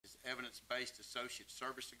evidence-based associate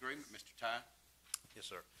service agreement. Mr. Ty? Yes,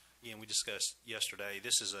 sir. Again, we discussed yesterday,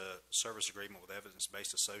 this is a service agreement with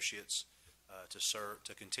Evidence-Based Associates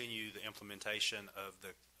to continue the implementation of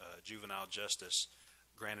the juvenile justice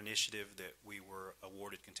grant initiative that we were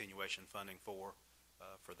awarded continuation funding for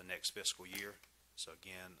the next fiscal year. So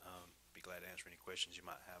again, be glad to answer any questions you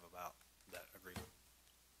might have about that agreement.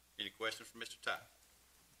 Any questions for Mr. Ty?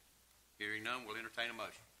 Hearing none, we'll entertain a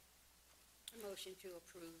motion. A motion to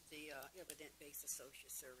approve the evidence-based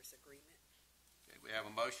associate service agreement. Okay, we have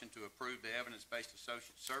a motion to approve the evidence-based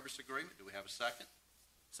associate service agreement. Do we have a second?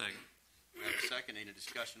 Second. We have a second. Any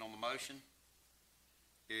discussion on the motion?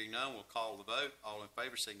 Hearing none, we'll call the vote. All in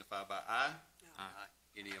favor signify by aye. Aye.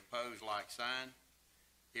 Any opposed, like sign.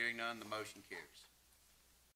 Hearing none, the motion carries.